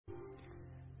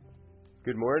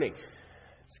Good morning.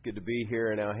 It's good to be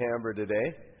here in Alhambra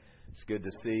today. It's good to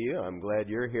see you. I'm glad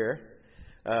you're here.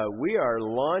 We are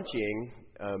launching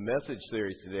a message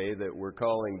series today that we're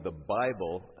calling The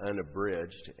Bible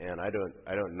Unabridged, and I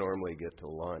don't normally get to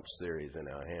launch series in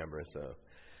Alhambra, so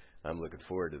I'm looking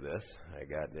forward to this. I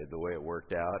got the way it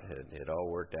worked out. It all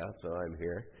worked out, so I'm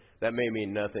here. That may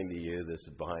mean nothing to you. This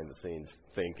is behind the scenes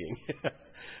thinking.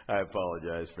 I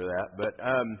apologize for that, but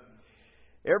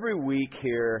every week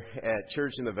here at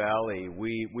Church in the Valley,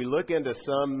 we look into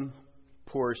some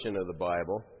portion of the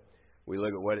Bible. We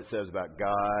look at what it says about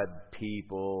God,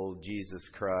 people, Jesus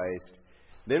Christ.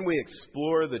 Then we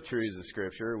explore the truths of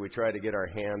Scripture. We try to get our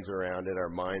hands around it, our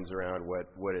minds around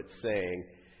what it's saying,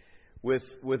 with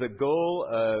a goal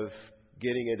of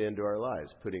getting it into our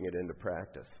lives, putting it into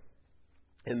practice.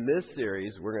 In this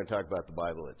series, we're going to talk about the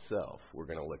Bible itself. We're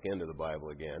going to look into the Bible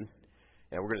again,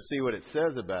 and we're going to see what it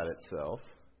says about itself.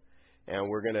 And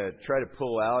we're going to try to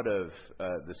pull out of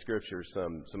the Scripture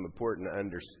some important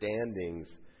understandings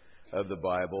of the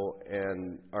Bible.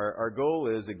 And our goal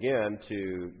is, again,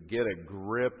 to get a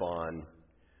grip on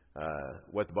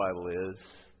what the Bible is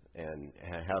and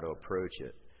how to approach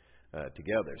it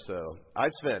together. So I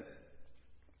spent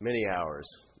many hours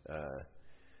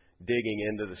digging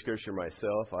into the Scripture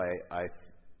myself.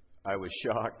 I was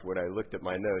shocked when I looked at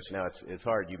my notes. Now, it's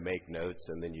hard. You make notes,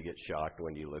 and then you get shocked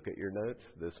when you look at your notes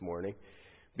this morning.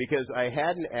 Because I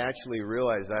hadn't actually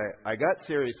realized, I got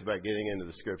serious about getting into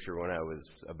the Scripture when I was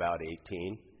about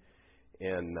 18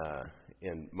 in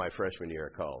my freshman year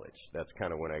of college. That's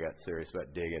kind of when I got serious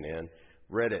about digging in.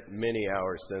 Read it many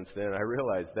hours since then. I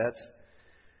realized that's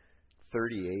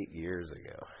 38 years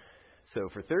ago. So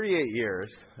for 38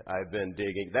 years, I've been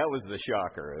digging. That was the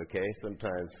shocker, okay?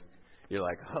 Sometimes you're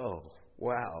like, oh,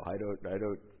 wow, I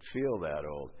don't feel that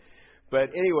old. But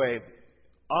anyway,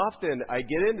 often I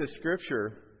get into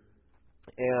Scripture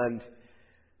and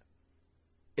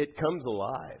it comes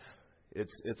alive.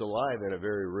 It's alive in a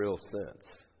very real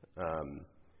sense.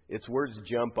 Its words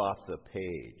jump off the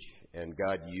page, and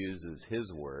God uses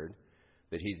His Word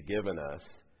that He's given us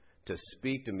to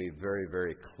speak to me very,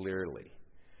 very clearly.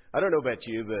 I don't know about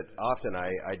you, but often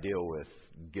I deal with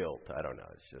guilt. I don't know.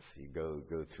 It's just you go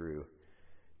through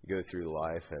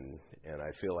life and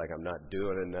I feel like I'm not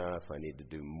doing enough. I need to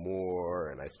do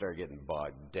more, and I start getting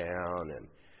bogged down, and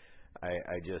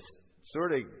I just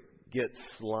sort of get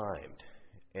slimed,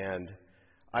 and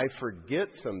I forget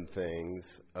some things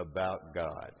about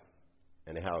God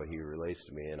and how He relates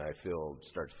to me, and I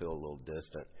start to feel a little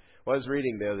distant. Well, I was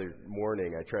reading the other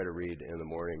morning. I try to read in the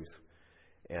mornings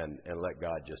and let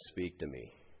God just speak to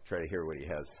me, try to hear what He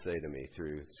has to say to me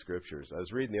through Scriptures. I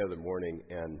was reading the other morning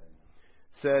and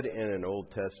said in an Old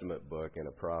Testament book, and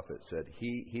a prophet said,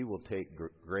 He will take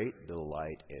great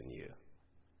delight in you.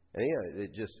 And yeah,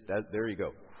 it just, there you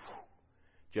go,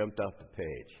 jumped off the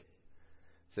page.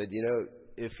 Said,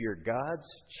 if you're God's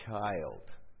child,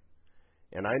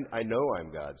 and I know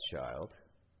I'm God's child,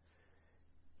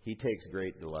 He takes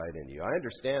great delight in you. I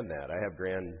understand that. I have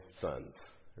grandsons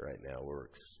right now. We're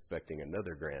expecting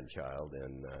another grandchild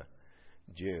in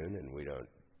June, and we don't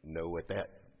know what that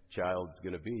child's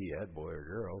going to be yet, boy or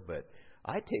girl, but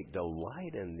I take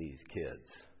delight in these kids.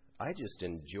 I just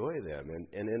enjoy them,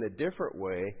 and in a different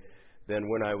way than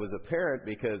when I was a parent,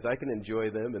 because I can enjoy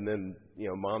them, and then,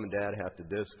 mom and dad have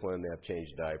to discipline, they have to change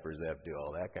diapers, they have to do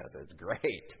all that kind of stuff. It's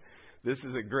great. This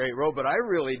is a great role, but I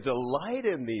really delight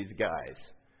in these guys.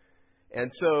 And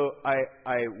so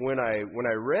when I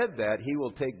read that, He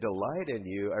will take delight in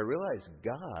you, I realized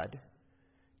God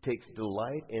takes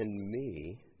delight in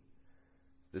me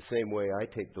the same way I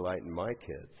take delight in my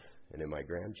kids and in my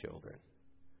grandchildren.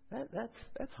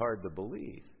 That's hard to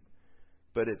believe,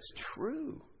 but it's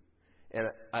true.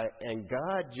 And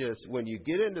God just, when you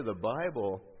get into the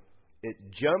Bible, it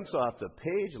jumps off the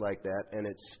page like that, and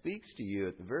it speaks to you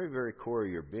at the very, very core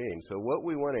of your being. So what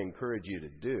we want to encourage you to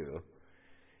do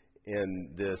in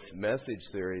this message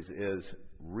series is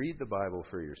read the Bible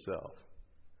for yourself.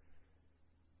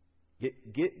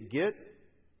 Get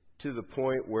to the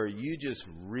point where you just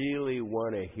really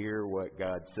want to hear what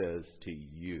God says to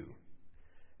you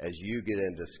as you get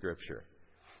into Scripture.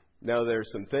 Now,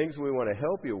 there's some things we want to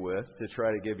help you with to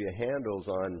try to give you handles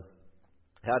on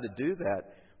how to do that,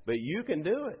 but you can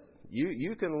do it.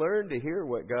 You can learn to hear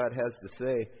what God has to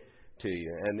say to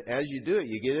you. And as you do it,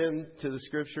 you get into the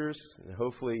Scriptures, and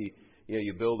hopefully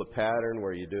you build a pattern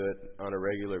where you do it on a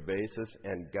regular basis,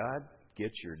 and God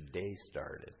gets your day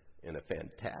started in a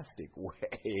fantastic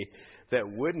way that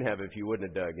wouldn't have if you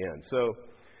wouldn't have dug in. So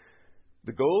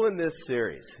the goal in this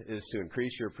series is to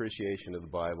increase your appreciation of the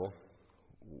Bible,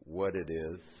 what it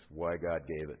is, why God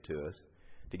gave it to us,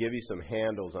 to give you some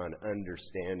handles on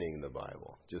understanding the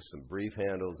Bible. Just some brief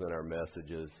handles in our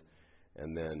messages,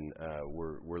 and then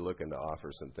we're looking to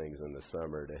offer some things in the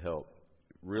summer to help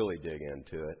really dig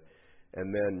into it,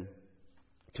 and then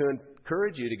to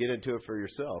encourage you to get into it for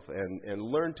yourself and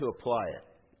learn to apply it,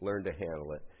 learn to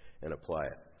handle it and apply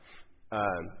it.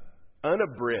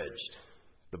 Unabridged,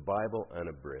 the Bible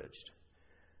unabridged.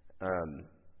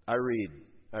 I read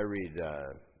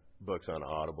books on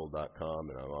audible.com,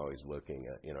 and I'm always looking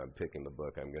at, I'm picking the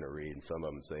book I'm going to read, and some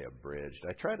of them say abridged.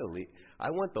 I try to I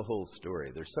want the whole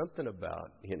story. There's something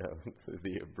about,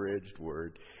 the abridged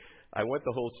word. I want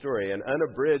the whole story, and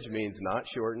unabridged means not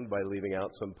shortened by leaving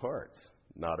out some parts.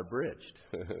 Not abridged.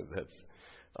 That's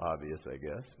obvious, I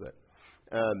guess, but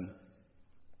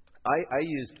I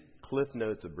used Cliff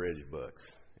Notes abridged books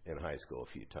in high school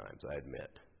a few times, I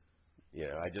admit.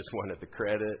 I just wanted the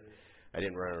credit. I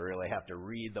didn't really have to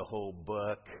read the whole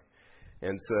book.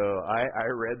 And so I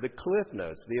read the Cliff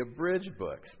Notes, the abridged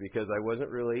books, because I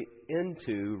wasn't really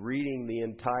into reading the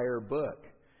entire book.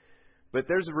 But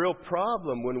there's a real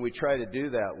problem when we try to do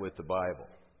that with the Bible.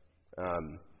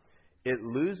 It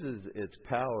loses its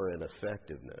power and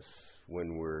effectiveness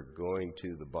when we're going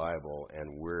to the Bible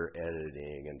and we're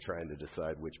editing and trying to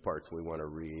decide which parts we want to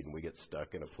read, and we get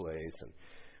stuck in a place, and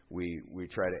we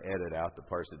try to edit out the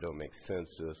parts that don't make sense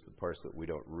to us, the parts that we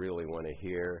don't really want to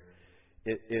hear.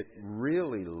 It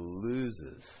really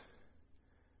loses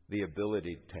the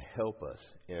ability to help us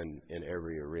in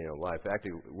every arena of life.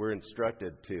 Actually, we're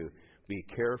instructed to be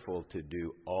careful to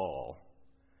do all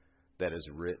that is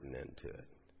written into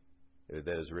it,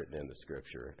 that is written in the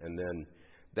Scripture. And then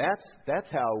that's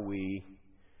how we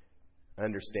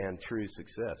understand true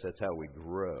success. That's how we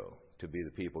grow to be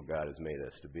the people God has made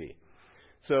us to be.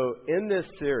 So in this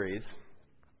series,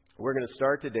 we're going to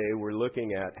start today. We're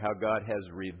looking at how God has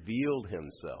revealed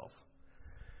himself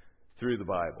through the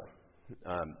Bible.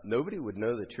 Nobody would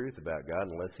know the truth about God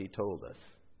unless he told us.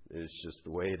 It's just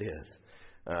the way it is.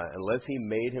 Unless he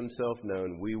made himself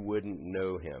known, we wouldn't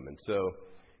know him. And so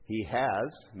he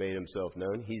has made himself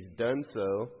known. He's done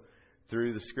so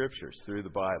through the Scriptures, through the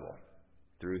Bible,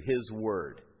 through his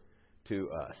word to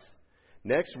us.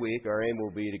 Next week, our aim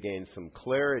will be to gain some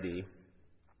clarity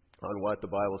on what the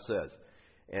Bible says.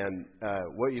 And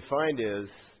what you find is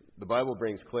the Bible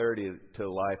brings clarity to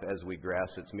life as we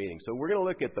grasp its meaning. So we're going to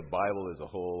look at the Bible as a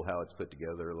whole, how it's put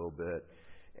together a little bit,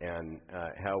 and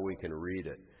how we can read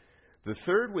it. The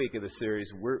third week of the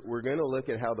series, we're going to look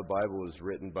at how the Bible was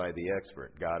written by the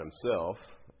expert, God himself,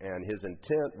 and his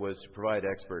intent was to provide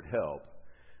expert help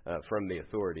from the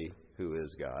authority, who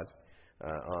is God,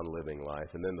 on living life.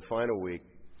 And then the final week,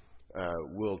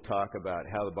 we'll talk about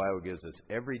how the Bible gives us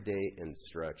everyday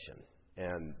instruction.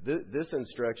 And this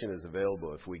instruction is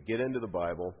available if we get into the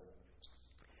Bible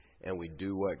and we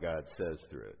do what God says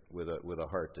through it with a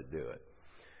heart to do it.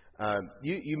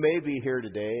 You may be here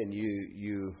today and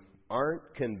you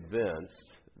aren't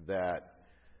convinced that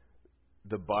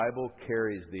the Bible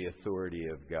carries the authority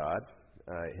of God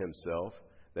himself,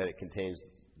 that it contains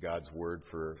God's word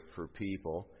for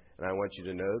people. And I want you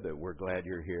to know that we're glad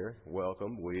you're here.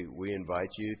 Welcome. We invite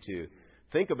you to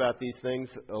think about these things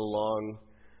along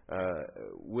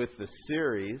with the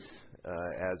series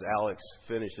as Alex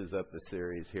finishes up the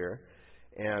series here.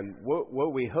 And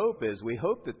what we hope is, we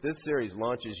hope that this series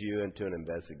launches you into an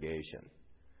investigation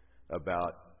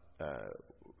about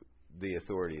the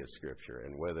authority of Scripture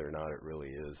and whether or not it really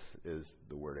is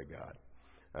the Word of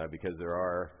God. Because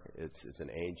it's an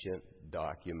ancient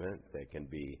document that can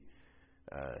be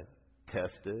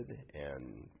tested,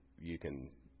 and you can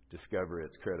discover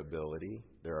its credibility.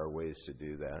 There are ways to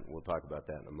do that, and we'll talk about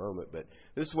that in a moment. But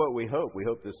this is what we hope. We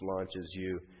hope this launches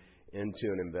you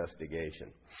into an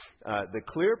investigation. The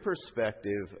clear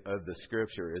perspective of the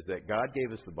Scripture is that God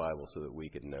gave us the Bible so that we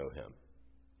could know him.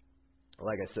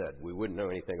 Like I said, we wouldn't know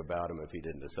anything about him if he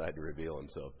didn't decide to reveal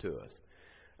himself to us.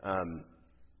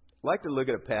 I'd like to look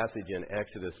at a passage in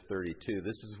Exodus 32.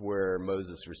 This is where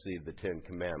Moses received the Ten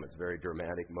Commandments. Very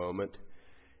dramatic moment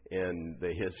in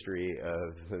the history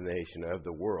of the nation, of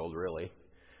the world, really.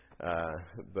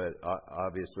 But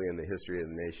obviously in the history of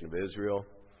the nation of Israel.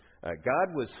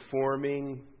 God was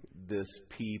forming this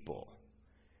people.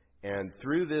 And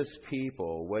through this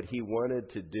people, what he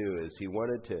wanted to do is he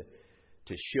wanted to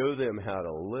show them how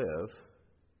to live,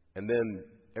 and then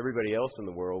everybody else in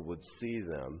the world would see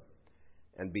them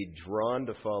and be drawn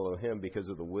to follow him because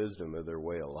of the wisdom of their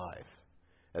way of life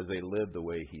as they lived the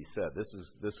way he said.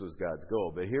 This was God's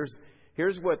goal. But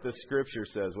here's what the Scripture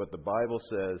says, what the Bible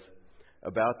says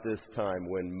about this time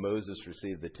when Moses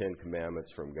received the Ten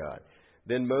Commandments from God.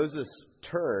 Then Moses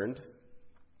turned,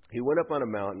 he went up on a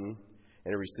mountain,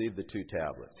 and he received the 2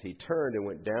 tablets. He turned and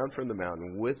went down from the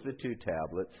mountain with the 2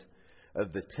 tablets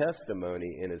of the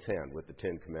testimony in his hand, with the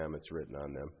 10 commandments written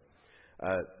on them.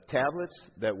 Tablets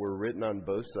that were written on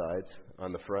both sides,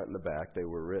 on the front and the back, they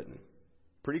were written.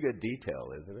 Pretty good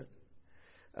detail, isn't it?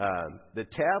 The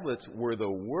tablets were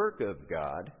the work of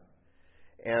God,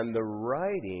 and the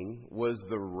writing was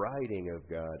the writing of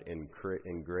God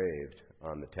engraved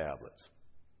on the tablets.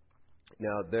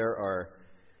 Now, there are,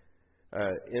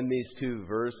 in these 2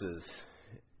 verses,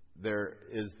 there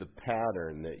is the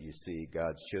pattern that you see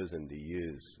God's chosen to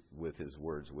use with his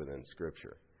words within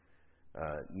Scripture.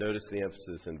 Notice the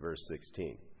emphasis in verse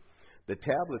 16. The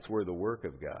tablets were the work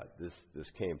of God. This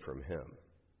came from him.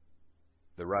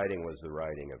 The writing was the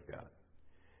writing of God.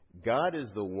 God is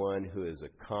the one who is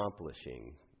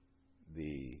accomplishing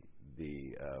the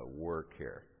work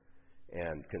here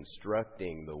and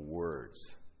constructing the words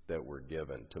that were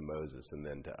given to Moses and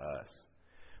then to us.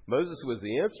 Moses was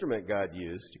the instrument God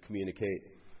used to communicate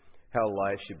how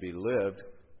life should be lived.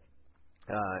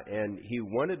 And he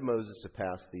wanted Moses to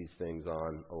pass these things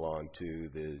on along to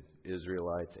the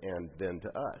Israelites and then to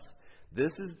us.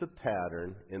 This is the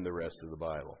pattern in the rest of the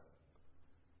Bible.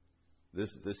 This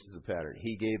is the pattern.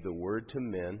 He gave the word to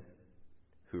men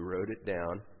who wrote it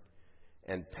down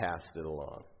and passed it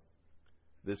along.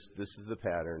 This is the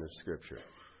pattern of Scripture.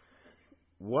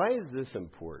 Why is this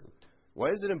important?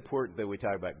 Why is it important that we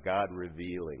talk about God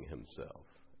revealing himself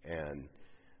and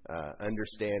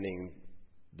understanding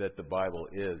that the Bible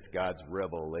is God's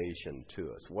revelation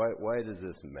to us? Why does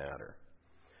this matter?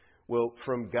 Well,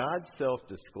 from God's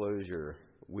self-disclosure,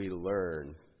 we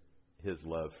learn his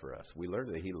love for us. We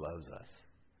learn that he loves us.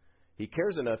 He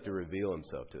cares enough to reveal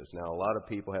himself to us. Now, a lot of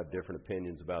people have different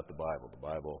opinions about the Bible. The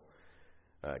Bible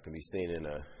can be seen in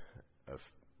a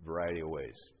variety of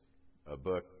ways. A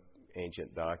book,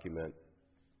 ancient document,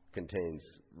 contains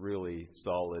really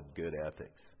solid, good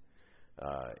ethics.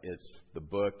 It's the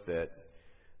book that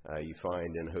you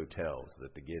find in hotels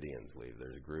that the Gideons leave.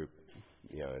 There's a group,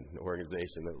 an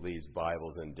organization that leaves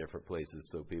Bibles in different places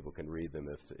so people can read them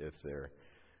if they're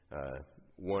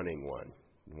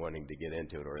wanting to get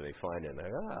into it, or they find it and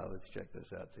they're, let's check this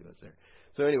out, see what's there.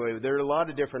 So anyway, there are a lot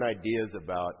of different ideas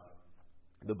about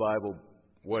the Bible,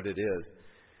 what it is.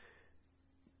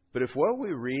 But if what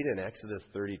we read in Exodus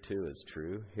 32 is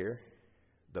true here,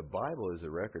 the Bible is a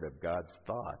record of God's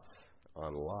thoughts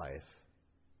on life,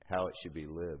 how it should be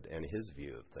lived, and his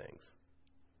view of things.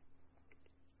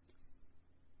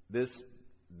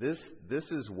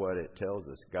 This is what it tells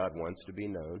us. God wants to be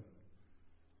known.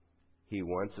 He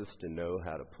wants us to know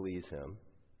how to please him.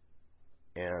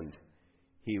 And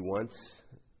he wants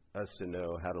us to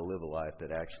know how to live a life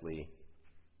that actually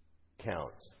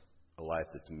counts, a life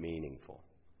that's meaningful.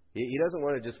 He doesn't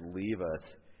want to just leave us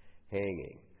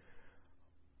hanging.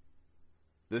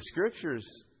 The Scriptures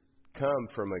come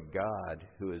from a God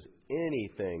who is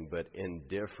anything but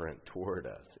indifferent toward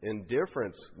us.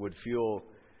 Indifference would fuel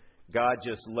God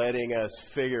just letting us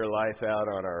figure life out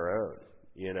on our own.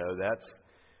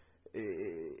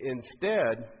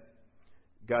 Instead,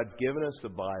 God's given us the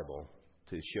Bible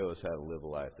to show us how to live a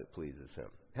life that pleases him.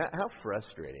 How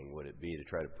frustrating would it be to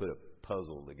try to put a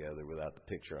puzzle together without the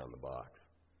picture on the box?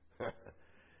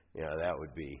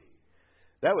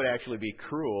 That would actually be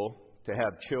cruel to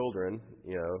have children,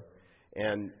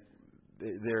 and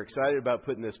they're excited about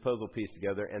putting this puzzle piece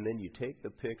together, and then you take the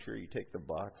picture, you take the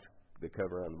box, the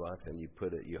cover on the box, and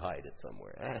you hide it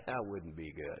somewhere. That wouldn't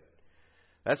be good.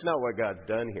 That's not what God's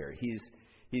done here.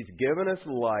 He's given us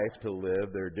life to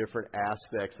live. There are different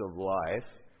aspects of life,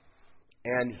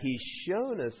 and he's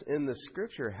shown us in the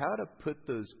Scripture how to put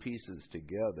those pieces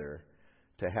together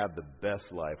to have the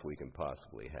best life we can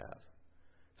possibly have.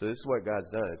 So this is what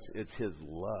God's done. It's his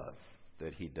love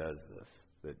that he does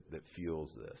this, that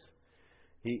fuels this.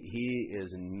 He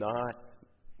is not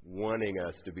wanting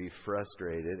us to be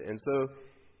frustrated. And so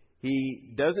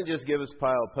he doesn't just give us a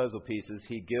pile of puzzle pieces.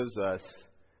 He gives us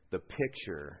the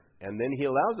picture. And then he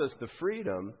allows us the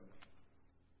freedom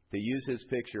to use his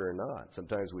picture or not.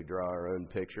 Sometimes we draw our own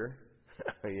picture.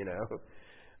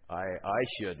 I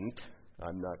shouldn't.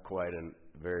 I'm not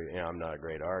I'm not a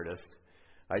great artist.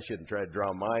 I shouldn't try to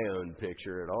draw my own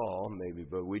picture at all, maybe,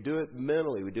 but we do it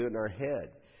mentally. We do it in our head.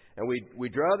 And we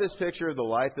draw this picture of the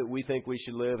life that we think we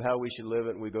should live, how we should live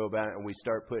it, and we go about it and we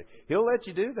start He'll let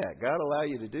you do that. God will allow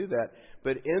you to do that.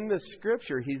 But in the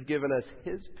Scripture, he's given us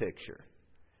his picture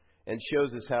and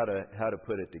shows us how to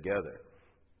put it together.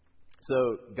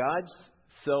 So God's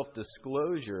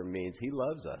self-disclosure means he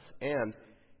loves us and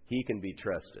he can be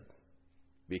trusted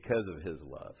because of his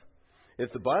love.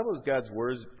 If the Bible is God's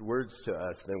words to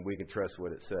us, then we can trust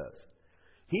what it says.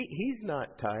 He's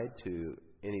not tied to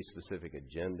any specific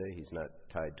agenda. He's not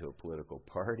tied to a political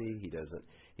party.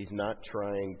 He's not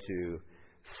trying to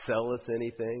sell us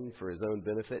anything for his own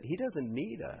benefit. He doesn't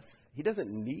need us. He doesn't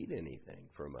need anything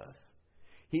from us.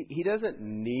 He doesn't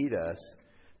need us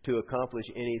to accomplish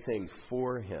anything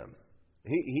for him.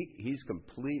 He's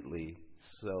completely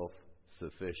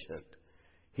self-sufficient.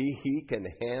 He can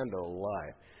handle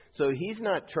life. So he's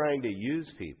not trying to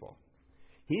use people.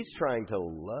 He's trying to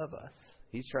love us.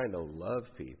 He's trying to love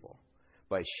people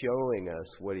by showing us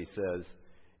what he says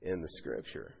in the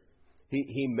Scripture.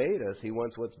 He made us. He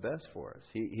wants what's best for us.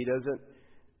 He doesn't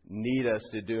need us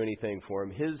to do anything for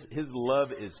him. His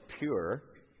love is pure,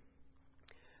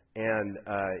 and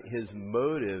his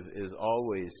motive is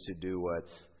always to do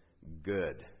what's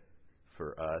good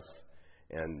for us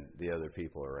and the other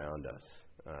people around us,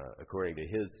 according to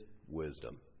his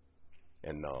wisdom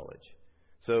and knowledge.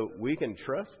 So we can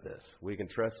trust this. We can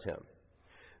trust him.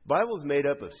 The Bible is made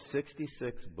up of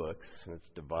 66 books, and it's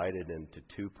divided into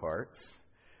two parts,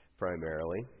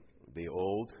 primarily, the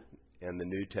Old and the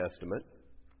New Testament.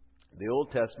 The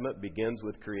Old Testament begins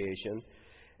with creation,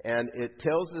 and it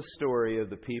tells the story of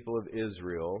the people of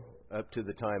Israel up to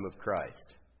the time of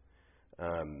Christ.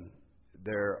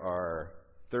 There are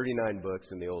 39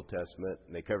 books in the Old Testament,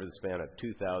 and they cover the span of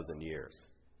 2,000 years.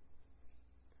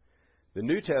 The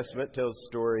New Testament tells the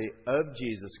story of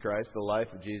Jesus Christ, the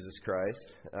life of Jesus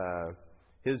Christ,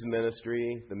 his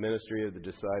ministry, the ministry of the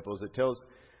disciples. It tells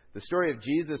the story of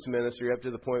Jesus' ministry up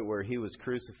to the point where he was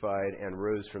crucified and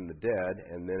rose from the dead,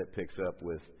 and then it picks up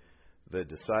with the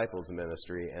disciples'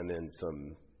 ministry and then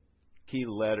some key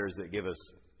letters that give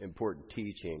us important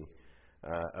teaching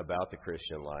about the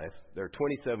Christian life. There are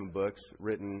 27 books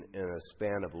written in a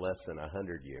span of less than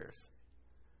 100 years.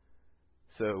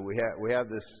 So we have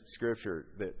this scripture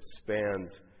that spans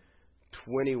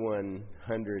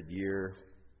 2,100-year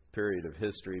period of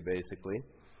history, basically.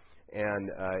 And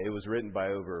it was written by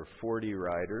over 40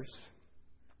 writers.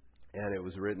 And it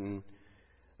was written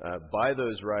by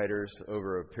those writers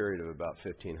over a period of about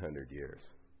 1,500 years.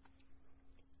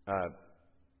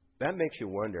 That makes you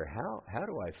wonder, how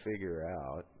do I figure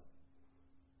out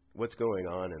what's going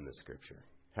on in the Scripture?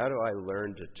 How do I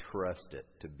learn to trust it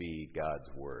to be God's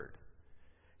Word?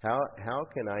 How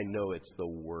can I know it's the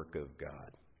work of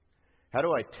God? How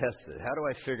do I test it? How do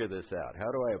I figure this out?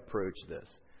 How do I approach this?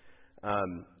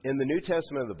 In the New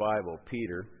Testament of the Bible,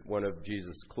 Peter, one of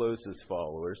Jesus' closest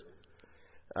followers,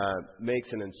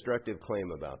 makes an instructive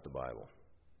claim about the Bible.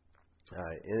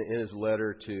 In his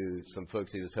letter to some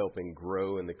folks he was helping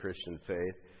grow in the Christian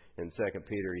faith, in 2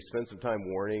 Peter, he spent some time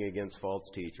warning against false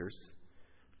teachers.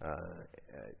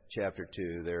 Chapter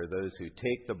 2, there are those who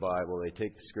take the Bible, they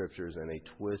take the Scriptures, and they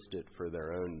twist it for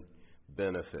their own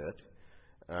benefit.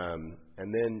 And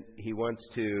then he wants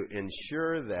to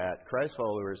ensure that Christ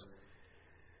followers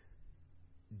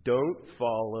don't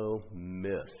follow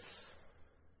myths,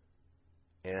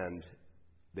 and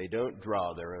they don't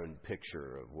draw their own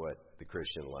picture of what the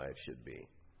Christian life should be.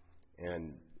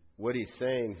 And what he's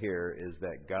saying here is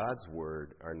that God's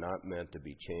Word are not meant to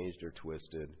be changed or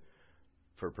twisted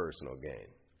for personal gain.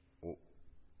 Well,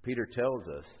 Peter tells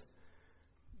us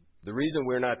the reason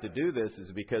we're not to do this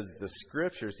is because the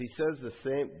Scriptures, he says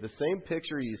the same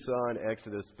picture you saw in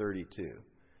Exodus 32,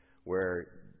 where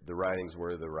the writings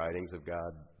were the writings of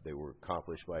God, they were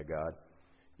accomplished by God.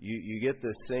 You get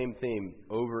the same theme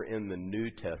over in the New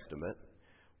Testament,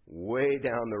 way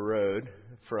down the road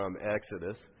from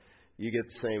Exodus. You get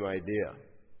the same idea.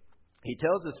 He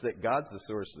tells us that God's the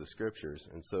source of the Scriptures,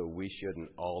 and so we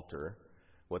shouldn't alter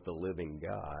what the living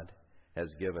God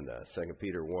has given to us. 2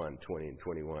 Peter 1, 20 and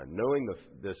 21. Knowing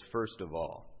this first of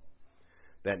all,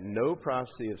 that no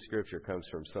prophecy of Scripture comes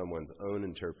from someone's own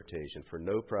interpretation, for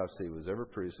no prophecy was ever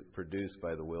produced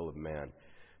by the will of man,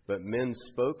 but men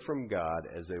spoke from God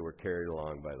as they were carried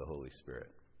along by the Holy Spirit.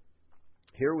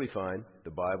 Here we find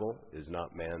the Bible is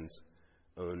not man's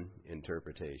own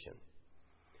interpretation.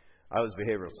 I was a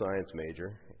behavioral science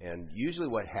major, and usually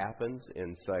what happens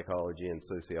in psychology and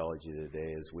sociology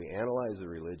today is we analyze the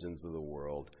religions of the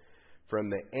world from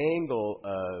the angle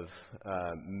of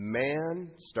man,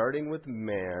 starting with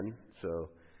man, so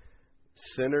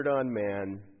centered on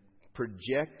man,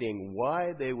 projecting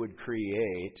why they would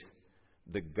create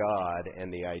the God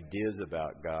and the ideas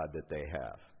about God that they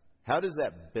have. How does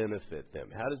that benefit them?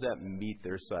 How does that meet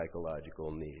their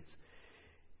psychological needs?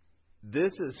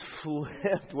 This is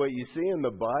flipped. What you see in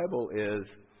the Bible is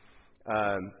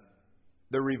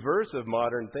the reverse of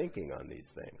modern thinking on these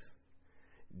things.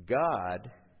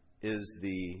 God is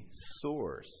the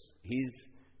source. He's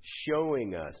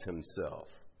showing us himself.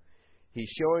 He's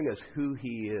showing us who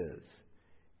he is.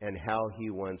 and how He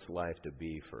wants life to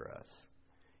be for us.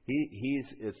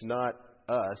 It's not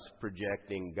us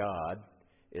projecting God.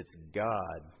 It's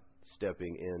God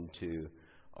stepping into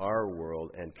our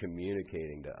world and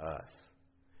communicating to us.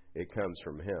 It comes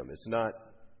from Him.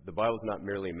 The Bible's not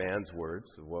merely man's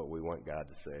words of what we want God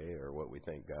to say or what we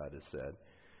think God has said.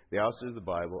 The authors of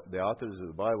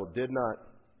the Bible did not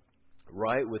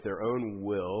write with their own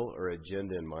will or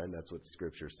agenda in mind. That's what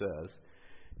Scripture says.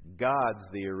 God's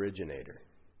the originator.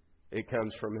 It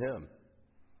comes from Him.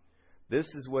 This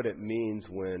is what it means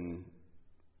when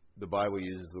the Bible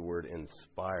uses the word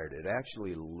inspired. It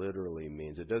actually literally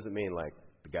means, it doesn't mean like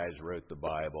the guys wrote the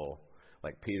Bible,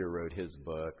 like Peter wrote his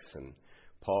books and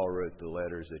Paul wrote the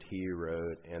letters that he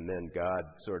wrote, and then God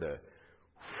sort of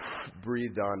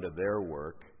breathed onto their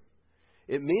work.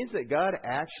 It means that God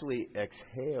actually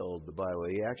exhaled the Bible.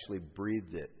 He actually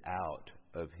breathed it out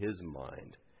of His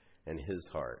mind and His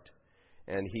heart.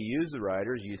 And He used the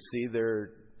writers. You see their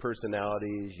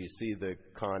personalities. You see the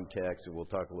context, and we'll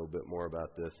talk a little bit more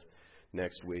about this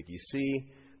next week. You see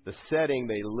the setting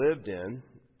they lived in.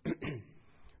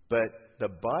 But the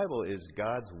Bible is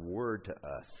God's Word to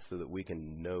us so that we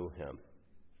can know Him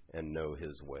and know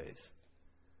His ways.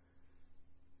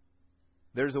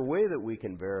 There's a way that we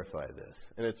can verify this.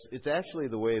 And it's actually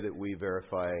the way that we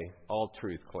verify all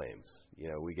truth claims.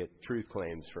 We get truth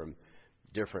claims from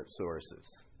different sources.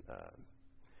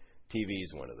 TV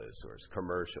is one of those sources.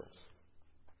 Commercials.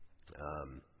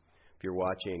 If you're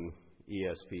watching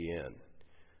ESPN,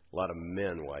 a lot of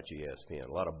men watch ESPN.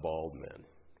 A lot of bald men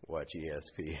watch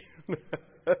ESPN.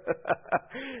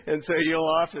 And so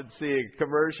you'll often see a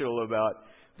commercial about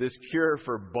this cure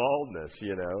for baldness,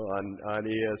 on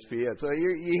ESPN. So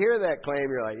you hear that claim,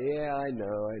 you're like, yeah, I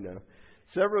know.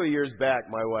 Several years back,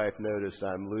 my wife noticed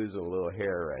I'm losing a little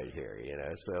hair right here,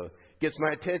 so it gets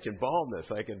my attention.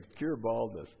 Baldness, I can cure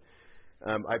baldness.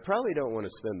 I probably don't want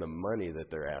to spend the money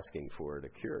that they're asking for to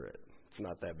cure it. It's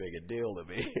not that big a deal to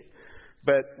me.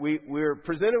 But we're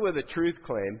presented with a truth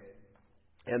claim,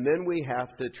 and then we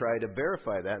have to try to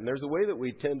verify that. And there's a way that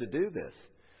we tend to do this.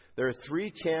 There are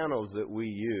 3 channels that we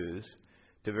use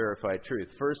to verify truth.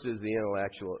 First is the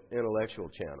intellectual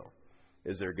channel.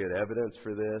 Is there good evidence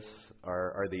for this?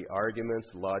 Are the arguments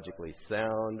logically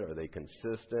sound? Are they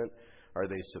consistent? Are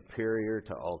they superior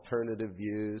to alternative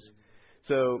views?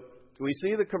 So we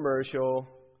see the commercial.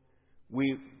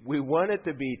 We want it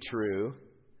to be true.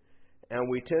 And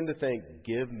we tend to think,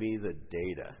 give me the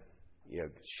data.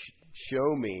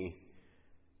 Show me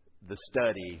the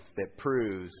study that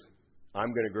proves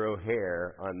I'm going to grow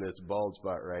hair on this bald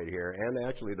spot right here. And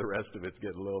actually the rest of it's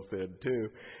getting a little thin too.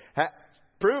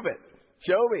 Prove it.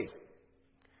 Show me.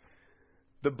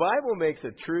 The Bible makes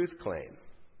a truth claim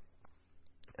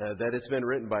that it's been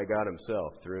written by God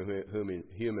Himself through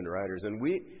human writers. And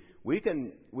we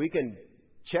can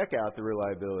check out the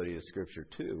reliability of Scripture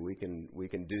too. We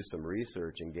can do some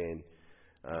research and gain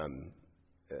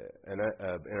an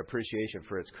appreciation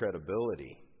for its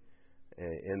credibility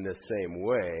in this same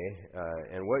way.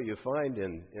 And what you find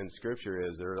in Scripture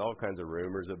is there are all kinds of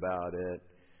rumors about it.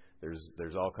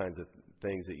 There's all kinds of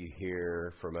things that you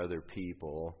hear from other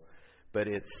people, but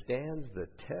it stands the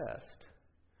test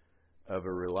of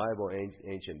a reliable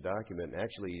ancient document. And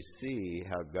actually, you see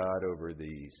how God over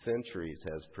the centuries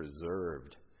has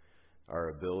preserved our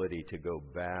ability to go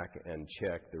back and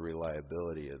check the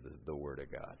reliability of the Word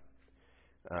of God.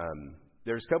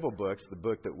 There's a couple books. The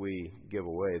book that we give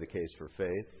away, The Case for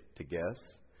Faith, to guess.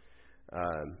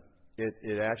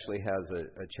 It actually has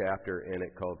a chapter in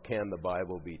it called Can the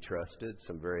Bible Be Trusted?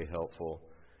 Some very helpful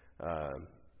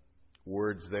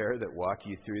words there that walk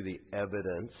you through the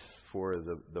evidence for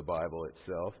the Bible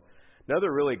itself.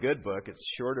 Another really good book, it's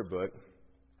a shorter book,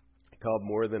 called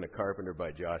More Than a Carpenter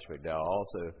by Josh McDowell.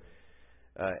 Also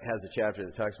has a chapter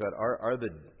that talks about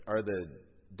are the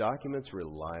documents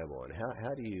reliable, and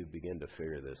how do you begin to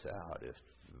figure this out if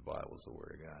the Bible is the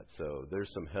Word of God? So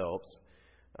there's some helps.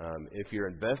 If you're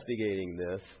investigating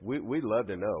this, we'd love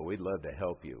to know. We'd love to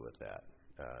help you with that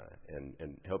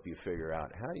and help you figure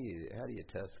out how do you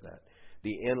test that,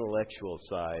 the intellectual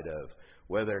side of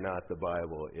whether or not the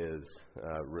Bible is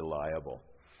reliable.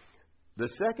 The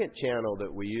second channel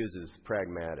that we use is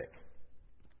pragmatic.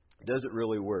 Does it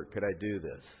really work? Could I do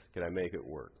this? Could I make it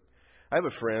work? I have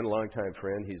a friend, longtime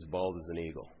friend. He's bald as an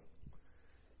eagle.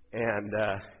 And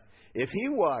if he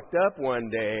walked up one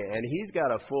day and he's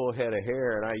got a full head of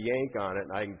hair and I yank on it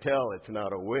and I can tell it's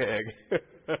not a wig,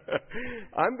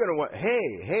 I'm going to want,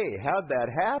 hey, how'd that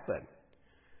happen?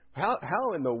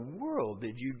 How in the world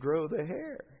did you grow the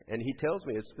hair? And he tells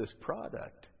me it's this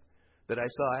product that I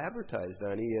saw advertised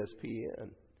on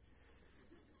ESPN.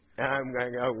 And I'm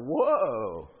going,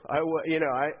 whoa.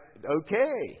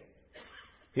 Okay.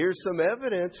 Here's some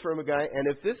evidence from a guy. And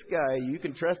if this guy, you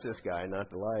can trust this guy not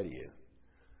to lie to you.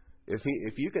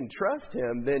 If you can trust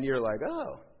him, then you're like,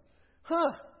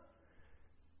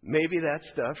 maybe that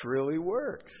stuff really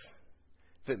works.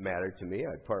 If it mattered to me,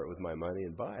 I'd part with my money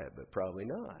and buy it, but probably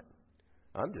not.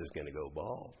 I'm just going to go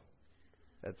bald.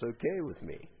 That's okay with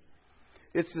me.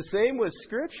 It's the same with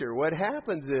Scripture. What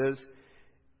happens is,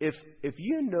 if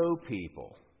you know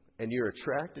people and you're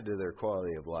attracted to their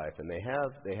quality of life, and they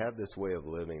have this way of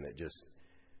living that just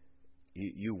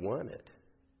you want it,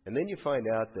 and then you find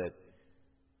out that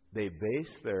they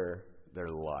base their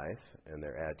life and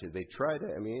their attitude. They try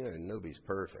to. Nobody's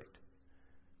perfect.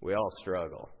 We all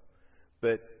struggle,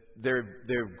 but they're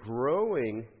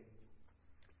growing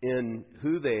in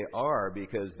who they are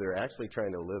because they're actually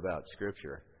trying to live out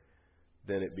Scripture.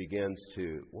 Then it begins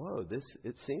to,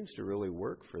 it seems to really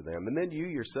work for them. And then you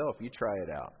yourself, you try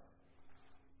it out.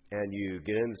 And you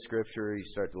get into Scripture, you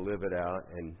start to live it out,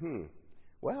 and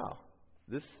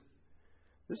this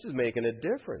is making a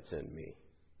difference in me.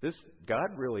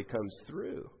 God really comes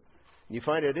through. You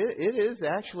find it is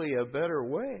actually a better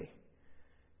way.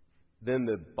 Then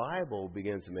the Bible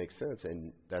begins to make sense,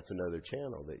 and that's another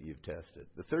channel that you've tested.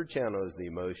 The third channel is the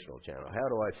emotional channel. How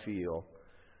do I feel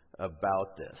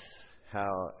about this?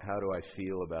 How do I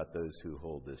feel about those who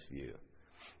hold this view?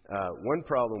 One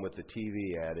problem with the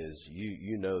TV ad is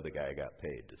you know the guy got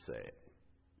paid to say it.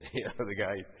 The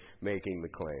guy making the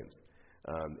claims.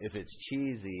 If it's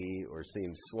cheesy or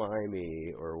seems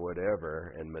slimy or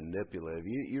whatever and manipulative,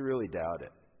 you really doubt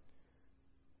it.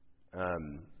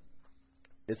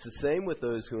 It's the same with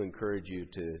those who encourage you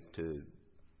to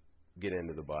get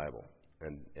into the Bible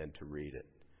and to read it.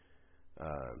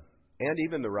 And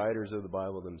even the writers of the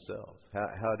Bible themselves.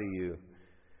 How do you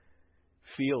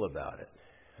feel about it?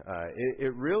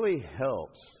 It really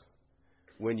helps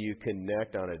when you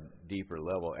connect on a deeper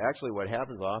level. Actually, what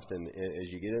happens often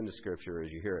as you get into Scripture,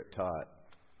 as you hear it taught,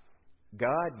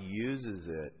 God uses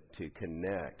it to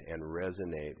connect and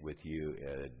resonate with you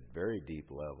at a very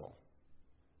deep level.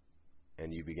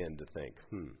 And you begin to think,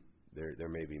 there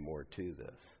may be more to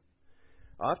this.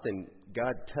 Often,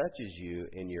 God touches you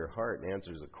in your heart and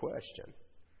answers a question.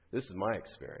 This is my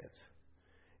experience.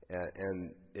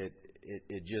 And it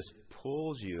just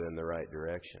pulls you in the right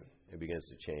direction. It begins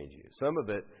to change you. Some of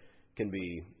it can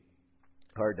be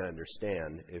hard to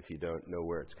understand if you don't know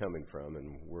where it's coming from,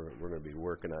 and we're going to be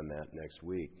working on that next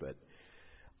week. But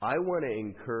I want to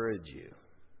encourage you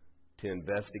to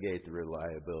investigate the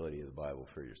reliability of the Bible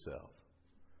for yourself.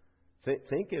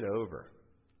 Think it over.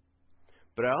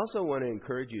 But I also want to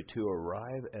encourage you to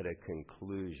arrive at a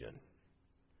conclusion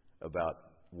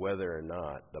about whether or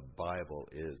not the Bible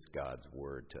is God's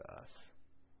Word to us.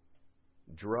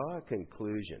 Draw a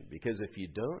conclusion, because if you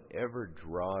don't ever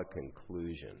draw a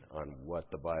conclusion on what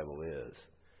the Bible is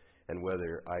and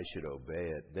whether I should obey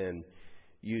it, then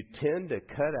you tend to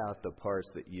cut out the parts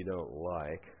that you don't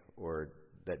like or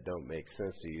that don't make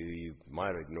sense to you. You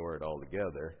might ignore it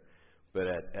altogether, but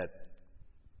at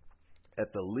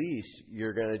the least,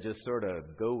 you're going to just sort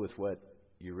of go with what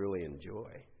you really enjoy,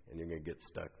 and you're going to get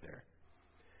stuck there.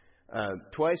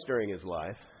 Twice during his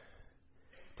life,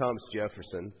 Thomas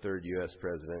Jefferson, third U.S.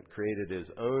 president, created his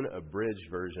own abridged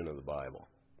version of the Bible.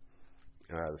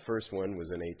 The first one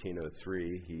was in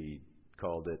 1803. He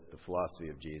called it The Philosophy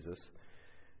of Jesus,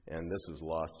 and this was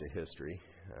lost to history.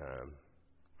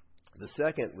 The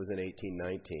second was in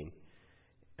 1819.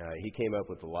 He came up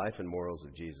with the Life and Morals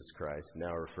of Jesus Christ,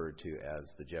 now referred to as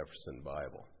the Jefferson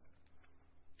Bible.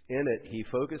 In it, he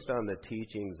focused on the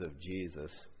teachings of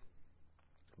Jesus,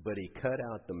 but he cut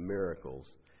out the miracles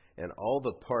and all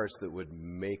the parts that would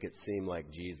make it seem like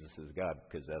Jesus is God,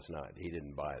 because he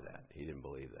didn't buy that. He didn't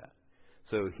believe that.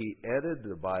 So he edited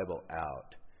the Bible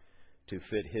out to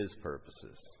fit his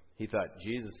purposes. He thought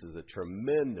Jesus is a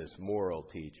tremendous moral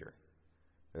teacher.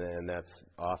 And that's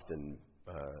often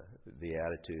the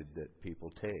attitude that people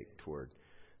take toward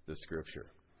the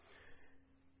Scripture.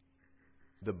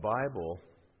 The Bible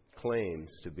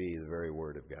claims to be the very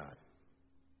Word of God.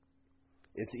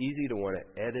 It's easy to want to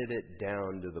edit it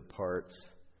down to the parts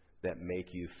that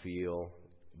make you feel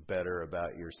better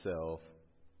about yourself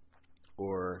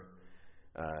or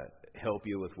help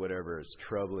you with whatever is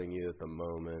troubling you at the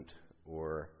moment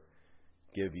or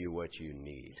give you what you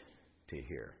need to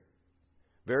hear.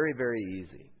 Very, very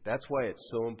easy. That's why it's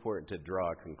so important to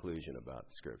draw a conclusion about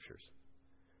the Scriptures,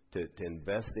 to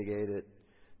investigate it,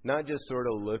 not just sort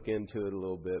of look into it a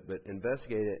little bit, but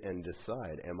investigate it and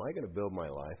decide, am I going to build my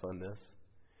life on this?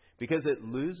 Because it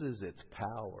loses its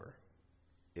power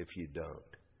if you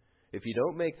don't. If you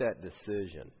don't make that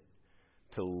decision,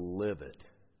 to live it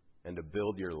and to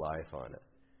build your life on it,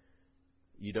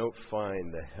 you don't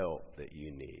find the help that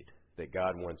you need, that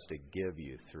God wants to give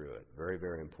you through it. Very,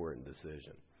 very important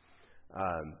decision.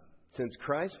 Since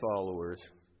Christ followers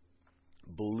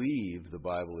believe the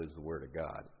Bible is the Word of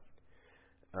God,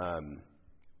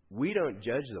 we don't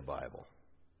judge the Bible.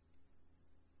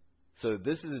 So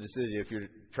this is a decision. If you're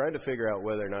trying to figure out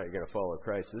whether or not you're going to follow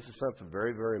Christ, this is something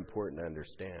very, very important to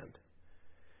understand.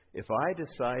 If I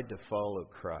decide to follow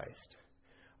Christ,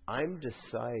 I'm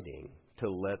deciding to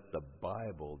let the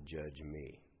Bible judge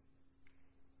me.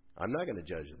 I'm not going to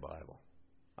judge the Bible.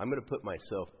 I'm going to put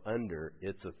myself under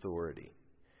its authority.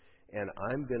 And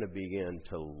I'm going to begin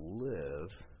to live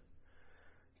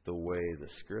the way the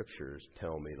Scriptures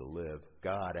tell me to live.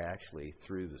 God actually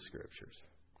through the Scriptures.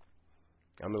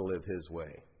 I'm going to live His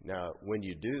way. Now, when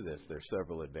you do this, there's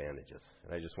several advantages.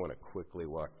 And I just want to quickly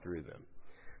walk through them.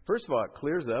 First of all, it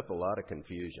clears up a lot of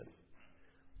confusion.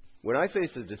 When I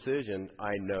face a decision,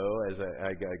 I know, as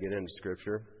I get into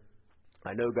Scripture,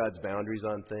 I know God's boundaries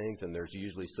on things, and there's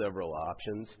usually several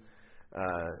options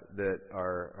that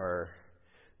are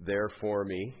there for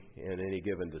me in any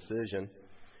given decision.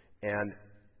 And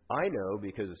I know,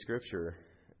 because of Scripture,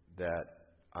 that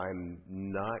I'm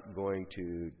not going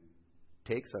to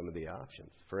take some of the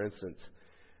options. For instance,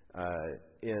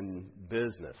 in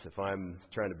business, if I'm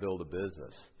trying to build a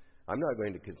business, I'm not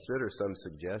going to consider some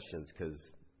suggestions because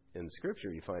in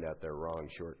Scripture you find out they're wrong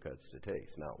shortcuts to take.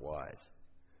 It's not wise.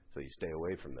 So you stay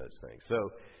away from those things. So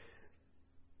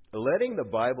letting the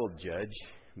Bible judge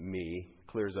me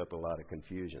clears up a lot of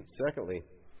confusion. Secondly,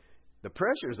 the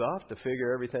pressure's off to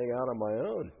figure everything out on my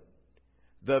own.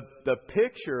 The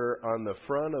picture on the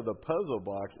front of the puzzle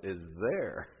box is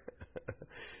there.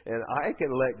 And I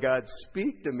can let God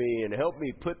speak to me and help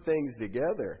me put things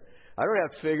together. I don't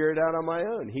have to figure it out on my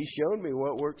own. He's shown me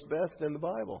what works best in the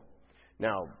Bible.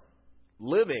 Now,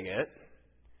 living it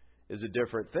is a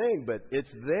different thing, but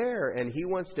it's there, and He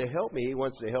wants to help me. He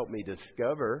wants to help me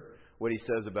discover what He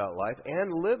says about life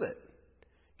and live it.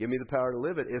 Give me the power to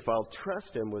live it if I'll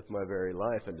trust Him with my very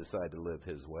life and decide to live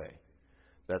His way.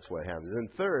 That's what happens. And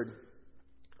third,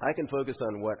 I can focus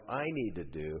on what I need to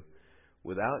do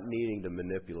without needing to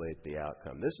manipulate the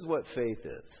outcome. This is what faith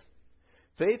is.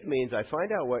 Faith means I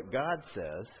find out what God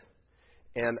says,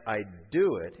 and I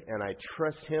do it, and I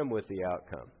trust Him with the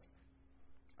outcome.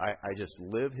 I just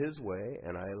live His way,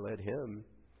 and I let Him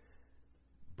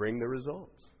bring the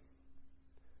results.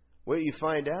 What you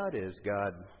find out is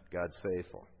God's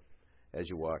faithful as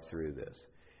you walk through this.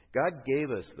 God gave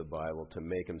us the Bible to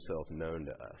make Himself known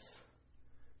to us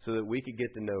so that we could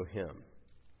get to know Him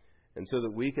and so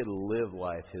that we could live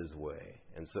life His way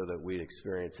and so that we'd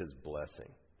experience His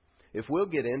blessing. If we'll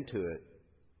get into it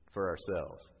for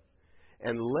ourselves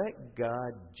and let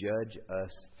God judge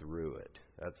us through it,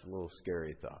 that's a little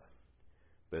scary thought,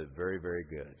 but very, very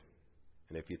good.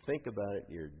 And if you think about it,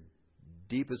 your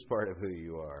deepest part of who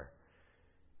you are,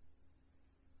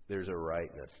 there's a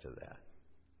rightness to that.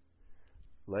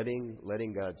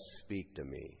 Letting God speak to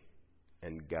me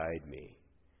and guide me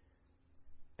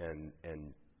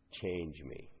and change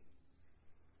me.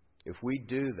 If we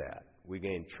do that, we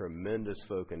gain tremendous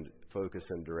focus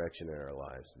and direction in our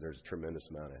lives. There's a tremendous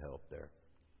amount of help there.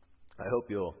 I hope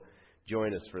you'll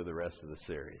join us for the rest of the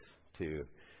series to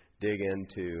dig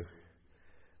into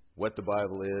what the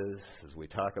Bible is as we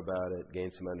talk about it,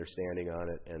 gain some understanding on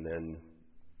it, and then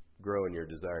grow in your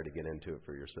desire to get into it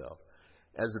for yourself.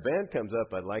 As the band comes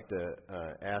up, I'd like to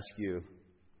ask you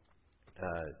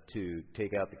to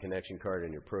take out the connection card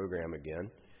in your program again.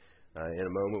 In a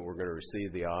moment, we're going to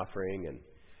receive the offering. And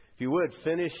if you would,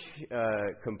 finish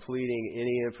completing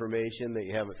any information that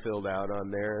you haven't filled out on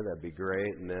there. That'd be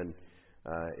great. And then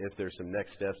if there's some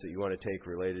next steps that you want to take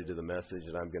related to the message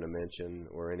that I'm going to mention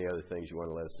or any other things you want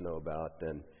to let us know about,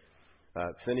 then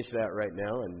finish that right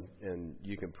now, and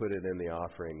you can put it in the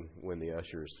offering when the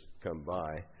ushers come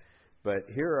by. But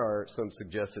here are some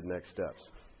suggested next steps.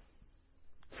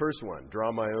 First one,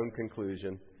 draw my own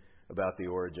conclusion about the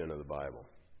origin of the Bible.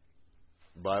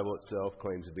 The Bible itself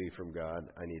claims to be from God.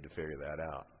 I need to figure that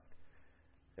out.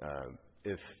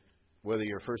 Whether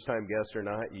you're a first-time guest or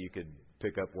not, you could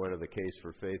pick up one of the Case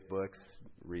for Faith books,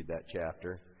 read that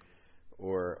chapter,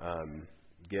 or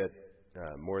get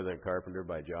More Than a Carpenter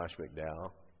by Josh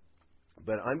McDowell.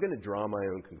 But I'm going to draw my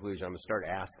own conclusion. I'm going to start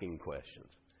asking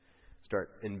questions,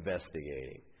 start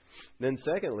investigating. Then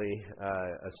secondly,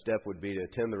 a step would be to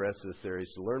attend the rest of the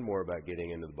series to learn more about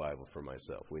getting into the Bible for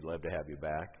myself. We'd love to have you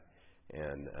back,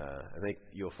 and I think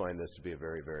you'll find this to be a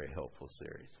very, very helpful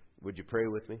series. Would you pray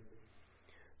with me?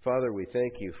 Father, we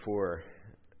thank you for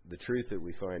the truth that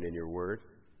we find in your word.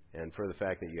 and for the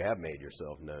fact that you have made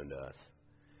yourself known to us.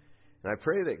 And I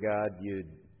pray that, God,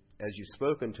 as you've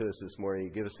spoken to us this morning,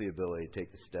 you give us the ability to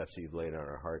take the steps you've laid on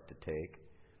our heart to take,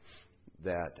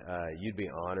 that you'd be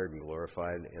honored and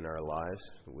glorified in our lives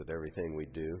with everything we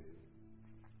do,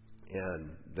 and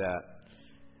that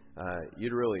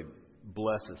you'd really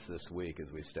bless us this week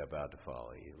as we step out to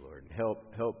follow you, Lord.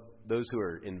 Help those who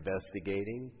are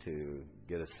investigating to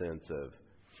get a sense of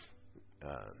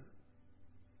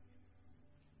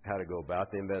how to go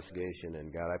about the investigation.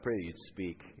 And God, I pray that you'd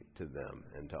speak to them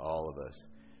and to all of us,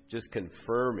 just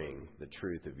confirming the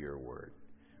truth of your word.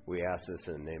 We ask this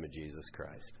in the name of Jesus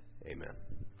Christ. Amen.